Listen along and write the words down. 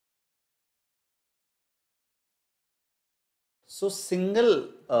So single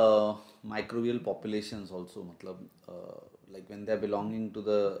microbial populations also, matlab, like when they are belonging to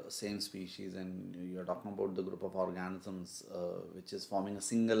the same species, and you are talking about the group of organisms which is forming a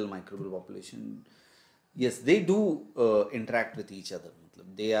single microbial population, yes, they do interact with each other.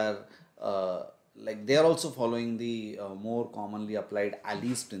 Matlab, they are like they are also following the more commonly applied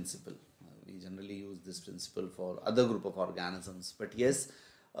Alice principle. We generally use this principle for other group of organisms, but yes,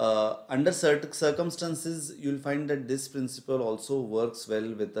 under certain circumstances, you'll find that this principle also works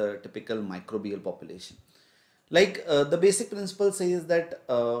well with a typical microbial population. Like the basic principle says that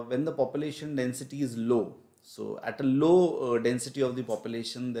when the population density is low, so at a low density of the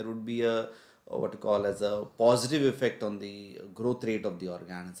population, there would be a what you call as a positive effect on the growth rate of the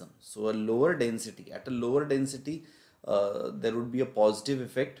organism. So a lower density, at a lower density, there would be a positive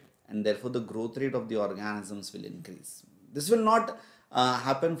effect, and therefore the growth rate of the organisms will increase. This will not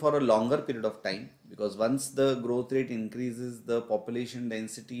happen for a longer period of time, because once the growth rate increases, the population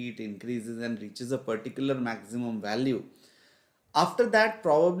density it increases and reaches a particular maximum value. After that,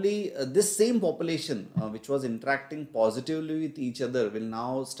 probably this same population which was interacting positively with each other will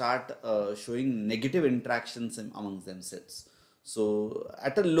now start showing negative interactions amongst themselves. So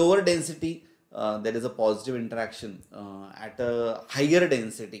at a lower density, there is a positive interaction. At a higher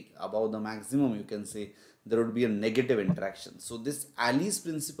density, above the maximum, you can say, there would be a negative interaction. So this Alice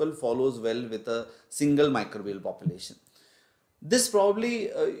principle follows well with a single microbial population. This probably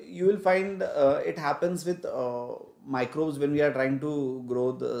you will find it happens with microbes when we are trying to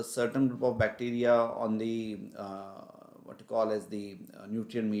grow the certain group of bacteria on the what you call as the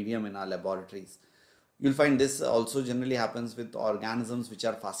nutrient medium in our laboratories. You'll find this also generally happens with organisms which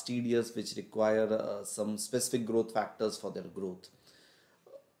are fastidious, which require some specific growth factors for their growth.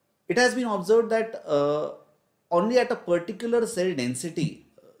 It has been observed that only at a particular cell density,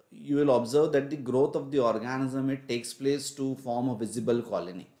 you will observe that the growth of the organism, it takes place to form a visible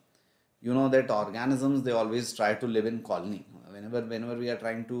colony. You know that organisms, they always try to live in colony. Whenever we are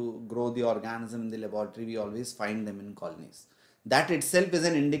trying to grow the organism in the laboratory, we always find them in colonies. That itself is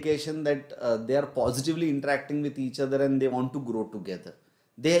an indication that they are positively interacting with each other and they want to grow together.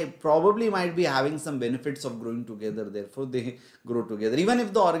 They probably might be having some benefits of growing together, therefore they grow together. Even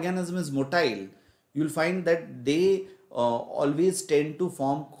if the organism is motile, you'll find that they always tend to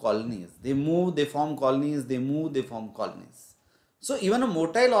form colonies. They move, they form colonies, they move, they form colonies. So even a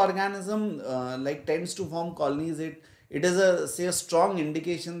motile organism like tends to form colonies. It is a, say, a strong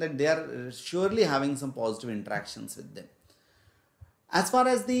indication that they are surely having some positive interactions with them. As far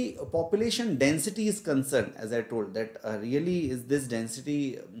as the population density is concerned, as I told, that really is this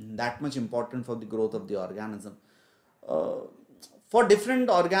density that much important for the growth of the organism. For different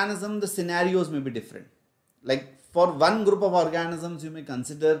organisms, the scenarios may be different. Like for one group of organisms, you may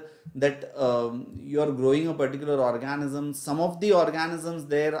consider that you are growing a particular organism. Some of the organisms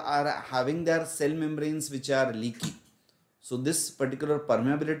there are having their cell membranes which are leaky. So this particular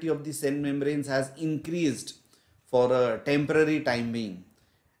permeability of the cell membranes has increased for a temporary time being.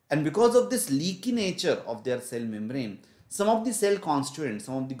 And because of this leaky nature of their cell membrane, some of the cell constituents,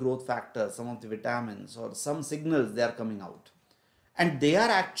 some of the growth factors, some of the vitamins or some signals, they are coming out. And they are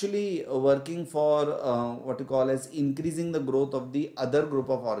actually working for what you call as increasing the growth of the other group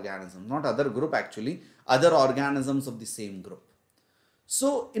of organisms. Not other group actually, other organisms of the same group.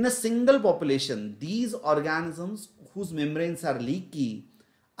 So in a single population, these organisms whose membranes are leaky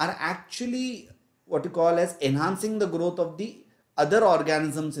are actually what you call as enhancing the growth of the other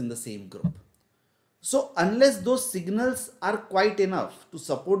organisms in the same group. So unless those signals are quite enough to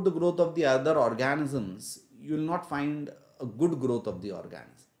support the growth of the other organisms, you will not find a good growth of the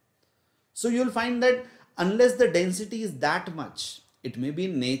organism. So you will find that unless the density is that much, it may be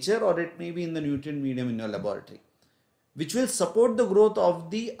in nature or it may be in the nutrient medium in your laboratory, which will support the growth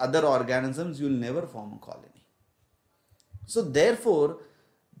of the other organisms, you will never form a colony. So therefore,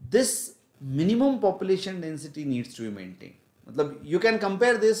 this minimum population density needs to be maintained. You can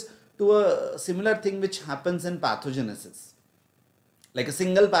compare this to a similar thing which happens in pathogenesis. Like a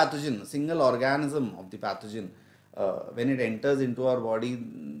single pathogen, a single organism of the pathogen, when it enters into our body,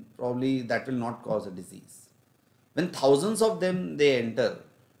 probably that will not cause a disease. When thousands of them they enter,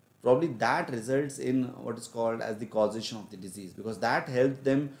 probably that results in what is called as the causation of the disease, because that helps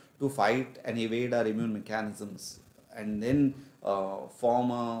them to fight and evade our immune mechanisms and then form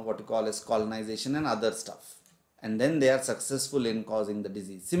a, what you call as colonization and other stuff, and then they are successful in causing the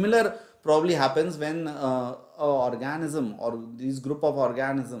disease. Similar probably happens when a organism or these group of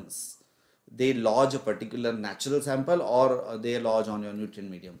organisms, they lodge a particular natural sample or they lodge on your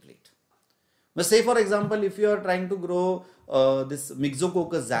nutrient medium plate. But say for example, if you are trying to grow this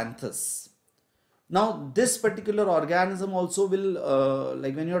Myxococcus xanthus, Now this particular organism also will,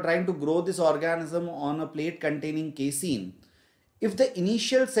 like when you're trying to grow this organism on a plate containing casein, if the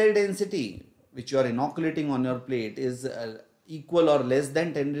initial cell density which you are inoculating on your plate is equal or less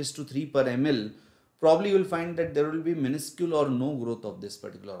than 10 raised to 3 per ml, probably you will find that there will be minuscule or no growth of this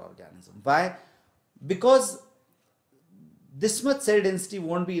particular organism. Why? Because this much cell density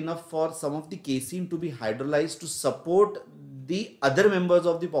won't be enough for some of the casein to be hydrolyzed to support the other members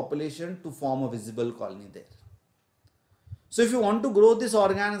of the population to form a visible colony there. So if you want to grow this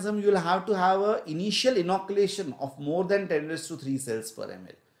organism, you will have to have an initial inoculation of more than 10 raised to 3 cells per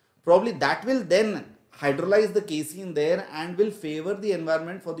ml. Probably that will then hydrolyze the casein there and will favor the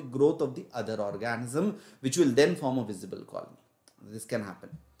environment for the growth of the other organism, which will then form a visible colony. This can happen.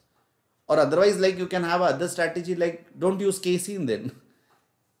 Or otherwise, like you can have other strategy, like don't use casein then.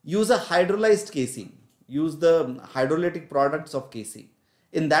 Use a hydrolyzed casein. Use the hydrolytic products of casein.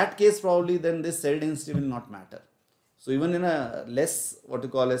 In that case, probably then this cell density will not matter. So even in a less, what you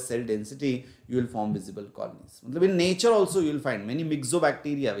call as cell density, you will form visible colonies. In nature also you will find many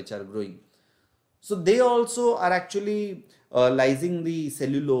myxobacteria which are growing. So they also are actually lysing the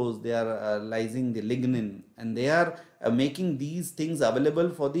cellulose, they are lysing the lignin, and they are making these things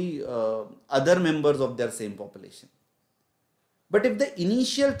available for the other members of their same population. But if the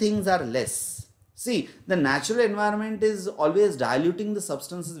initial things are less, see, the natural environment is always diluting the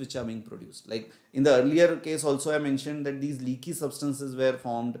substances which are being produced. Like in the earlier case also I mentioned that these leaky substances were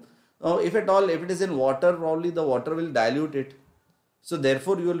formed. If at all, if it is in water, probably the water will dilute it. So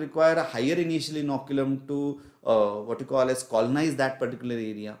therefore you will require a higher initial inoculum to what you call as colonize that particular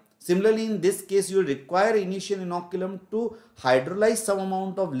area. Similarly, in this case, you will require initial inoculum to hydrolyze some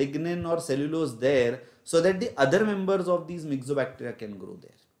amount of lignin or cellulose there so that the other members of these myxobacteria can grow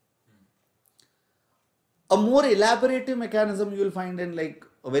there. A more elaborative mechanism you will find in like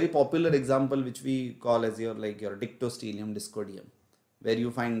a very popular example which we call as your Dictyostelium discoideum, where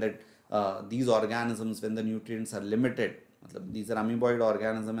you find that these organisms, when the nutrients are limited, these are amoeboid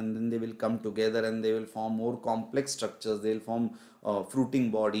organisms, and then they will come together and they will form more complex structures. They will form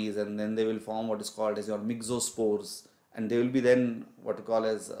fruiting bodies, and then they will form what is called as your myxospores, and they will be then what you call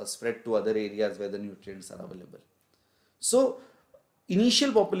as spread to other areas where the nutrients are available. So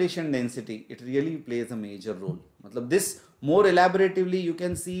initial population density, it really plays a major role. This more elaboratively you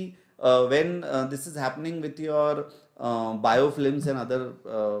can see when this is happening with your biofilms and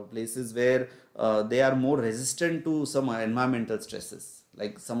other places where they are more resistant to some environmental stresses,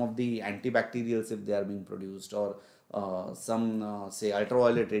 like some of the antibacterials if they are being produced, or some say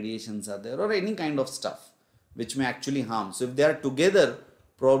ultraviolet radiations are there, or any kind of stuff which may actually harm. So if they are together,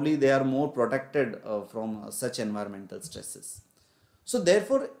 probably they are more protected from such environmental stresses. So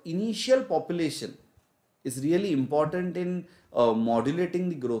therefore initial population is really important in modulating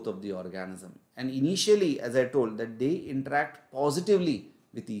the growth of the organism, and initially, as I told, that they interact positively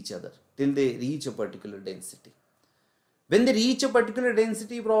with each other till they reach a particular density. When they reach a particular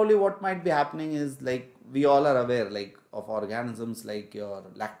density, probably what might be happening is, like we all are aware, like of organisms like your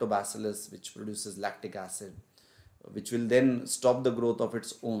lactobacillus, which produces lactic acid, which will then stop the growth of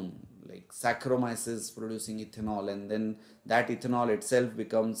its own, like Saccharomyces producing ethanol, and then that ethanol itself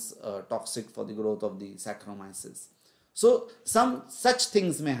becomes toxic for the growth of the Saccharomyces. So some such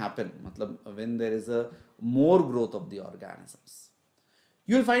things may happen when there is a more growth of the organisms.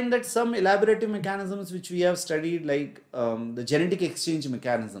 You will find that some elaborative mechanisms which we have studied, like the genetic exchange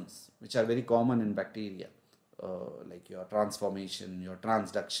mechanisms, which are very common in bacteria, like your transformation, your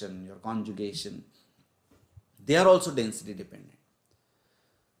transduction, your conjugation, they are also density dependent.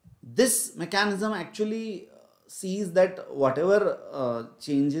 This mechanism actually sees that whatever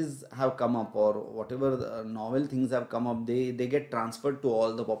changes have come up, or whatever novel things have come up, they get transferred to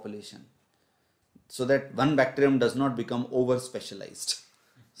all the population, so that one bacterium does not become over specialized.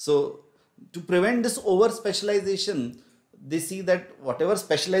 So to prevent this over specialization, they see that whatever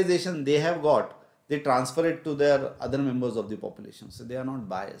specialization they have got, they transfer it to their other members of the population, so they are not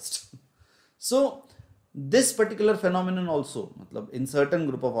biased. So this particular phenomenon also, in certain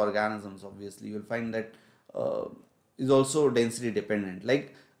group of organisms, obviously you will find that is also density dependent.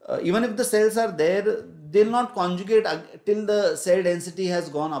 Like even if the cells are there, they will not conjugate till the cell density has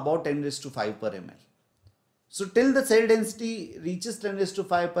gone about 10 raised to 5 per ml. So till the cell density reaches 10 raised to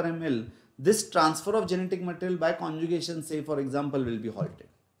 5 per ml, this transfer of genetic material by conjugation, say for example, will be halted.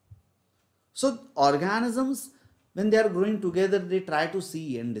 So organisms, when they are growing together, they try to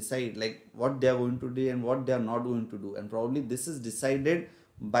see and decide like what they are going to do and what they are not going to do, and probably this is decided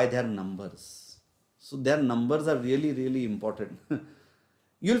by their numbers. So their numbers are really, really important.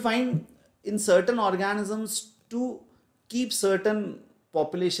 You'll find in certain organisms, to keep certain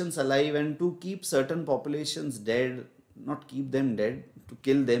populations alive and to keep certain populations dead, not keep them dead, to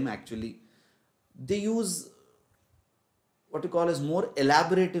kill them actually, they use what you call as more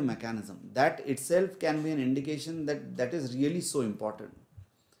elaborative mechanism. That itself can be an indication that that is really so important.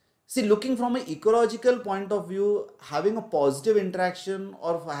 See, looking from an ecological point of view, having a positive interaction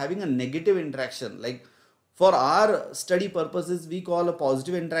or having a negative interaction, like for our study purposes, we call a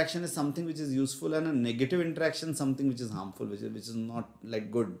positive interaction is something which is useful and a negative interaction something which is harmful, which is not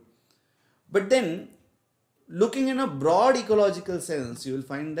like good. But then, looking in a broad ecological sense, you will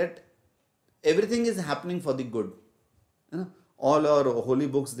find that everything is happening for the good. You know, all our holy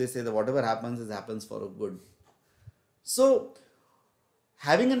books, they say that whatever happens for a good. So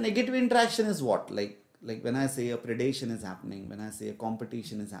having a negative interaction is what? Like when I say a predation is happening, when I say a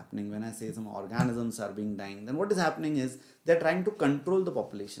competition is happening, when I say some organisms are being dying, then what is happening is they're trying to control the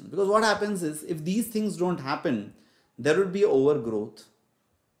population. Because what happens is, if these things don't happen, there would be overgrowth,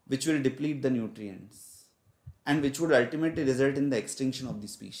 which will deplete the nutrients and which would ultimately result in the extinction of the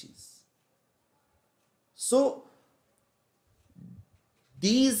species. So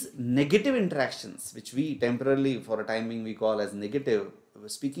these negative interactions, which we temporarily for a time being we call as negative,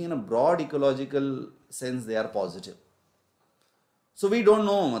 speaking in a broad ecological sense, they are positive. So we don't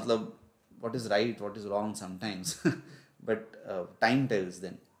know matlab, what is right, what is wrong sometimes, but time tells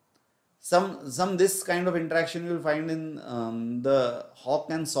then. Some this kind of interaction you will find in the hawk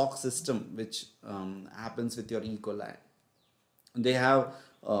and sock system, which happens with your E. coli. They have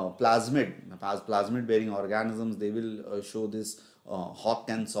plasmid bearing organisms. They will show this hawk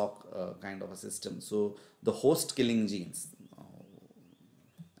and sock kind of a system. So the host killing genes,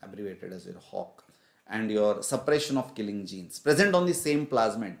 abbreviated as your hawk, and your suppression of killing genes present on the same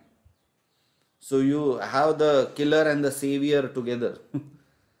plasmid. So you have the killer and the savior together.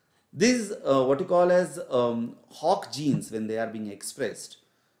 These what you call as hawk genes, when they are being expressed,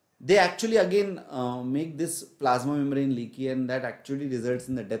 they actually again make this plasma membrane leaky, and that actually results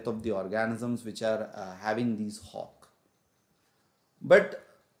in the death of the organisms which are having these hawk. But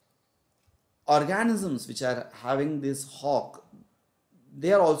organisms which are having this hawk,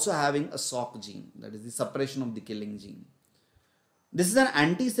 they are also having a sock gene, that is the suppression of the killing gene. This is an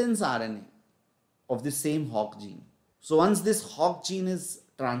antisense RNA of the same hawk gene. So once this hawk gene is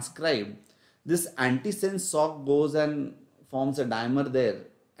transcribed, this antisense sock goes and forms a dimer there,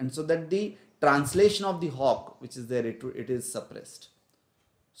 and so that the translation of the hawk which is there, it is suppressed.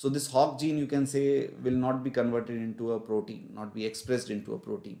 So this hawk gene, you can say, will not be converted into a protein, not be expressed into a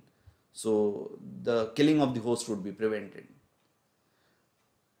protein. So the killing of the host would be prevented.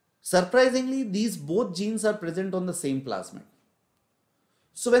 Surprisingly, these both genes are present on the same plasmid.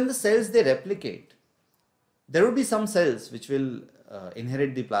 So when the cells they replicate, there will be some cells which will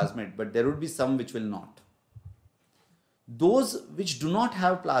inherit the plasmid, but there would be some which will not. Those which do not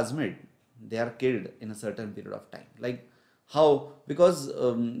have plasmid, they are killed in a certain period of time. Like how? Because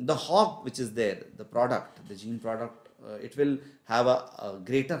the hawk which is there, the product, the gene product, it will have a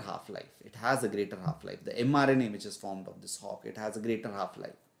greater half-life. It has a greater half-life. The mRNA which is formed of this hawk, it has a greater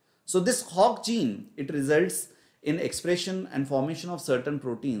half-life. So this hawk gene, it results in expression and formation of certain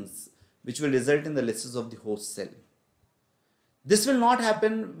proteins which will result in the lysis of the host cell. This will not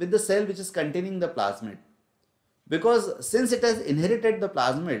happen with the cell which is containing the plasmid, because since it has inherited the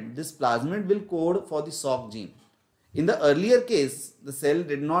plasmid, this plasmid will code for the sock gene. In the earlier case, the cell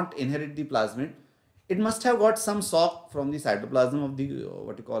did not inherit the plasmid. It must have got some sock from the cytoplasm of the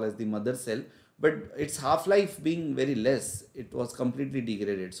what you call as the mother cell, but its half-life being very less, it was completely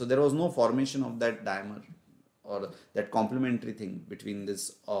degraded. So there was no formation of that dimer or that complementary thing between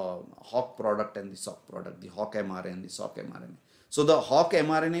this hawk product and the sock product, the hawk mRNA and the sock mRNA. So the hawk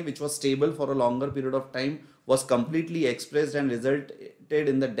mRNA, which was stable for a longer period of time, was completely expressed and resulted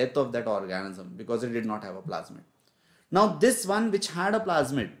in the death of that organism because it did not have a plasmid. Now this one which had a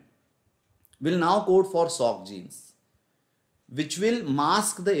plasmid will now code for sock genes, which will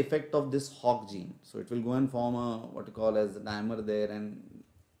mask the effect of this hawk gene. So it will go and form a what you call as a dimer there, and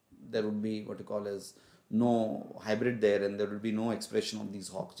there would be what you call as no hybrid there, and there will be no expression of these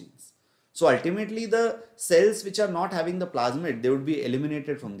hawk genes. So ultimately the cells which are not having the plasmid, they would be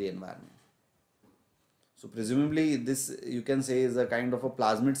eliminated from the environment. So presumably this you can say is a kind of a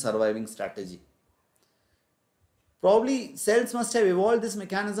plasmid surviving strategy. Probably cells must have evolved this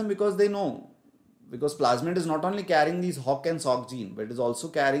mechanism because they know, because plasmid is not only carrying these hawk and sock gene, but it is also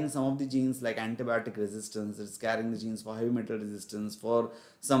carrying some of the genes like antibiotic resistance, it is carrying the genes for heavy metal resistance, for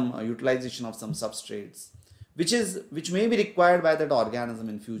some utilization of some substrates, which may be required by that organism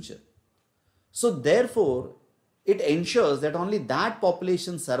in future. So therefore, it ensures that only that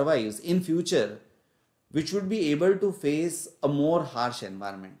population survives in future which would be able to face a more harsh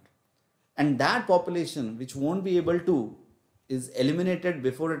environment. And that population which won't be able to is eliminated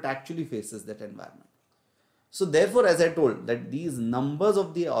before it actually faces that environment. So therefore, as I told, that these numbers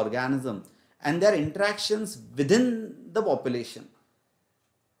of the organism and their interactions within the population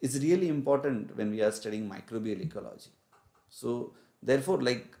is really important when we are studying microbial ecology. So therefore,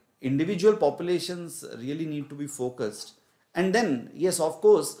 like, individual populations really need to be focused, and then yes, of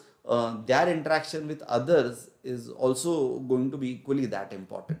course, their interaction with others is also going to be equally that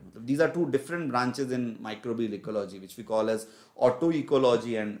important. These are two different branches in microbial ecology, which we call as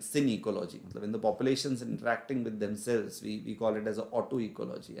autoecology and synecology. When the populations interacting with themselves, we call it as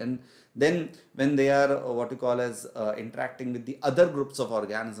autoecology, and then when they are what we call as interacting with the other groups of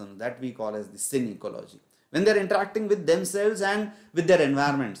organisms, that we call as the synecology. When they are interacting with themselves and with their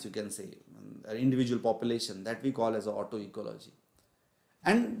environments, you can say, individual population, that we call as autoecology.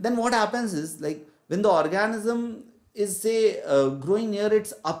 And then what happens is, like, when the organism is, say, growing near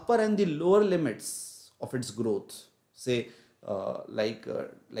its upper and the lower limits of its growth, say, like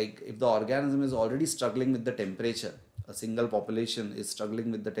if the organism is already struggling with the temperature, a single population is struggling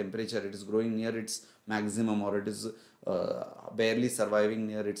with the temperature, it is growing near its maximum, or it is barely surviving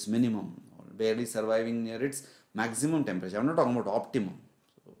near its minimum, or barely surviving near its maximum temperature. I'm not talking about optimum.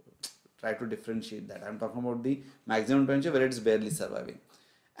 So try to differentiate that. I'm talking about the maximum temperature where it is barely surviving.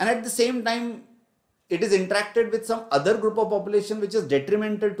 And at the same time, it is interacted with some other group of population which is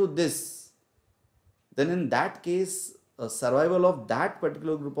detrimental to this. Then in that case, survival of that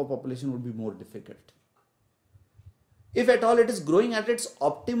particular group of population would be more difficult. If at all it is growing at its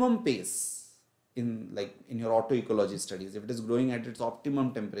optimum pace, in your autoecology studies, if it is growing at its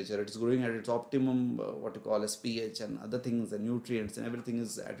optimum temperature, it is growing at its optimum what you call as pH and other things, and nutrients and everything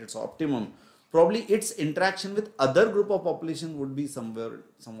is at its optimum, probably its interaction with other group of population would be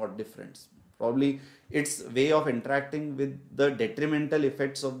somewhat different. Probably its way of interacting with the detrimental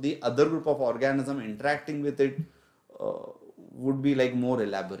effects of the other group of organism interacting with it would be like more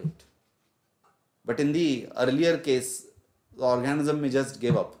elaborate. But in the earlier case, the organism may just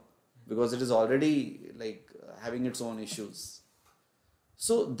give up because it is already like having its own issues.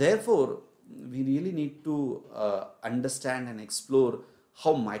 So therefore, we really need to understand and explore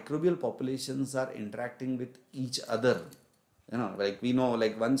how microbial populations are interacting with each other. Like we know,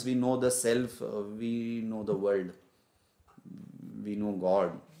 like once we know the self, we know the world, we know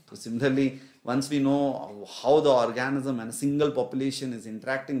God. So similarly, once we know how the organism and a single population is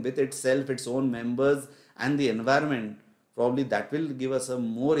interacting with itself, its own members and the environment, probably that will give us a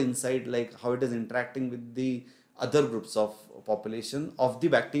more insight like how it is interacting with the other groups of population of the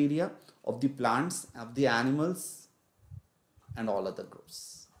bacteria, of the plants, of the animals and all other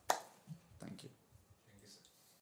groups.